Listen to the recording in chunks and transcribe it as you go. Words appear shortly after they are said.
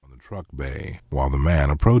truck bay while the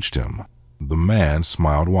man approached him. The man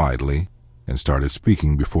smiled widely and started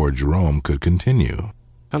speaking before Jerome could continue.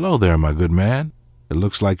 "Hello there, my good man. It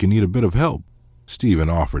looks like you need a bit of help."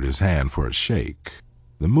 Stephen offered his hand for a shake.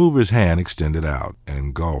 The mover's hand extended out and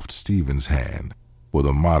engulfed Stephen's hand with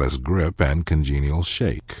a modest grip and congenial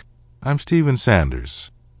shake. "I'm Stephen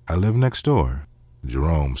Sanders. I live next door."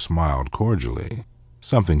 Jerome smiled cordially,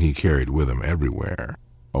 something he carried with him everywhere,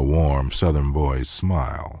 a warm Southern boy's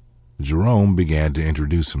smile. Jerome began to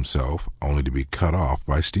introduce himself, only to be cut off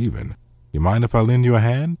by Stephen. "You mind if I lend you a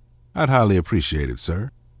hand?" "I'd highly appreciate it, sir."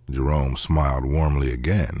 Jerome smiled warmly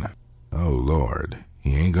again. "Oh, Lord,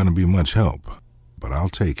 he ain't gonna be much help, but I'll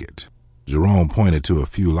take it." Jerome pointed to a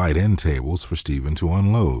few light end tables for Stephen to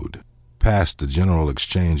unload. Past the general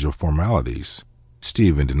exchange of formalities,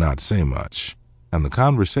 Stephen did not say much, and the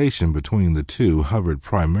conversation between the two hovered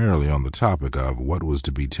primarily on the topic of what was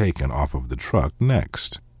to be taken off of the truck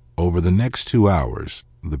next. Over the next 2 hours,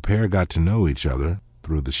 the pair got to know each other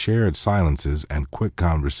through the shared silences and quick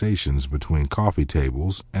conversations between coffee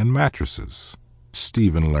tables and mattresses.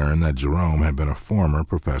 Stephen learned that Jerome had been a former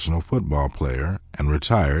professional football player and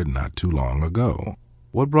retired not too long ago.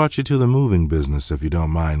 "What brought you to the moving business, if you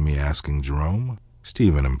don't mind me asking, Jerome?"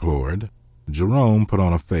 Stephen implored. Jerome put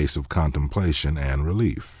on a face of contemplation and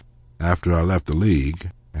relief. "After I left the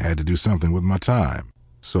league, I had to do something with my time.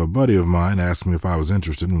 So a buddy of mine asked me if I was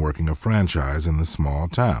interested in working a franchise in this small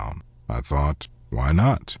town. I thought, why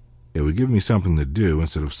not? It would give me something to do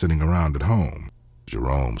instead of sitting around at home."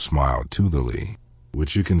 Jerome smiled toothily.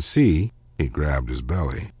 "Which you can see," he grabbed his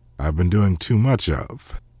belly, "I've been doing too much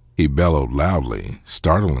of." He bellowed loudly,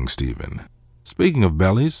 startling Stephen. "Speaking of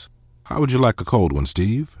bellies, how would you like a cold one,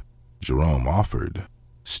 Steve?" Jerome offered.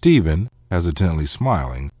 Stephen, hesitantly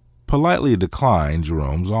smiling, politely declined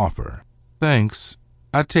Jerome's offer. "Thanks.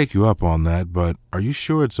 I'd take you up on that, but are you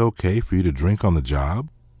sure it's okay for you to drink on the job?"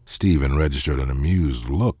 Stephen registered an amused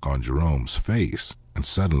look on Jerome's face and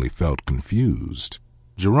suddenly felt confused.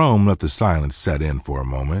 Jerome let the silence set in for a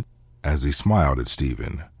moment as he smiled at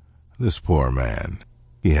Stephen. This poor man.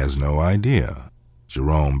 He has no idea.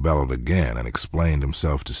 Jerome bellowed again and explained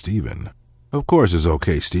himself to Stephen. "Of course it's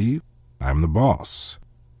okay, Steve. I'm the boss.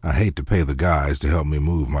 I hate to pay the guys to help me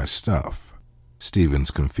move my stuff."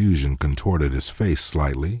 Stephen's confusion contorted his face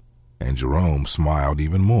slightly, and Jerome smiled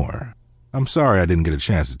even more. "I'm sorry I didn't get a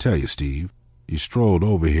chance to tell you, Steve. You strolled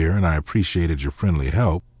over here and I appreciated your friendly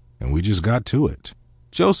help, and we just got to it.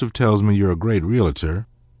 Joseph tells me you're a great realtor,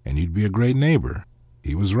 and you'd be a great neighbor."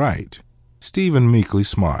 He was right. Stephen meekly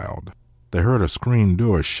smiled. They heard a screen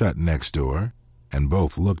door shut next door, and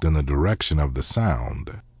both looked in the direction of the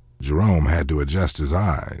sound. Jerome had to adjust his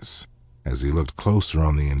eyes as he looked closer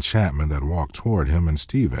on the enchantment that walked toward him and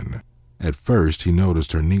Stephen. At first he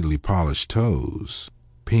noticed her neatly polished toes,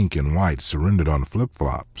 pink and white surrendered on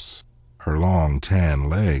flip-flops. Her long tan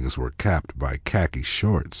legs were capped by khaki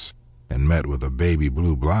shorts and met with a baby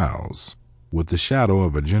blue blouse, with the shadow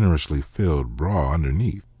of a generously filled bra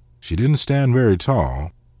underneath. She didn't stand very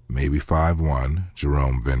tall, maybe 5'1",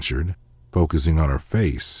 Jerome ventured. Focusing on her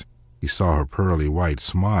face, he saw her pearly white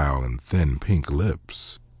smile and thin pink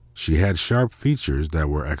lips. She had sharp features that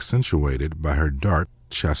were accentuated by her dark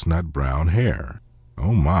chestnut brown hair.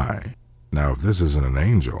 Oh my, now if this isn't an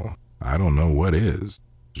angel, I don't know what is.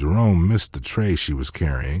 Jerome missed the tray she was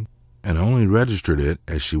carrying and only registered it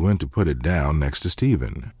as she went to put it down next to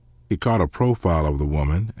Stephen. He caught a profile of the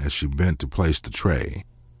woman as she bent to place the tray,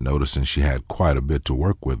 noticing she had quite a bit to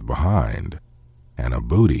work with behind. And a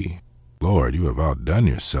booty. Lord, you have outdone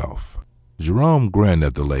yourself. Jerome grinned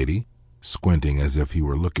at the lady, squinting as if he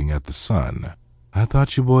were looking at the sun. "I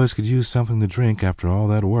thought you boys could use something to drink after all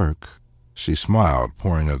that work." She smiled,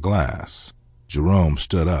 pouring a glass. Jerome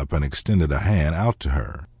stood up and extended a hand out to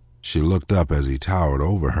her. She looked up as he towered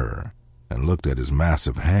over her and looked at his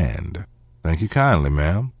massive hand. "Thank you kindly,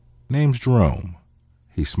 ma'am. Name's Jerome."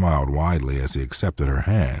 He smiled widely as he accepted her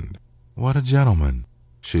hand. "What a gentleman."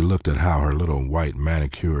 She looked at how her little white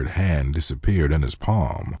manicured hand disappeared in his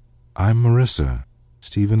palm. "I'm Marissa,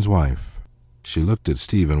 Stephen's wife." She looked at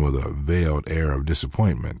Stephen with a veiled air of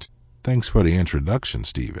disappointment. "Thanks for the introduction,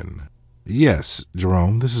 Stephen." "Yes,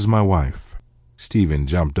 Jerome, this is my wife." Stephen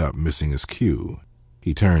jumped up, missing his cue.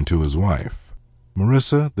 He turned to his wife.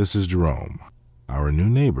 "Marissa, this is Jerome, our new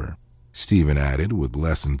neighbor," Stephen added with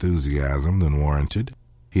less enthusiasm than warranted.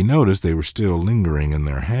 He noticed they were still lingering in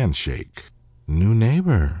their handshake. "New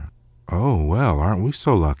neighbor? Oh, well, aren't we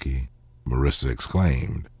so lucky?" Marissa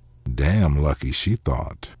exclaimed. Damn lucky, she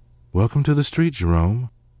thought. "Welcome to the street, Jerome."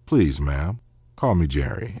 "Please, ma'am, call me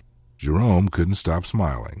Jerry." Jerome couldn't stop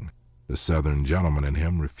smiling. The Southern gentleman in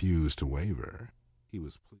him refused to waver. He was pleased.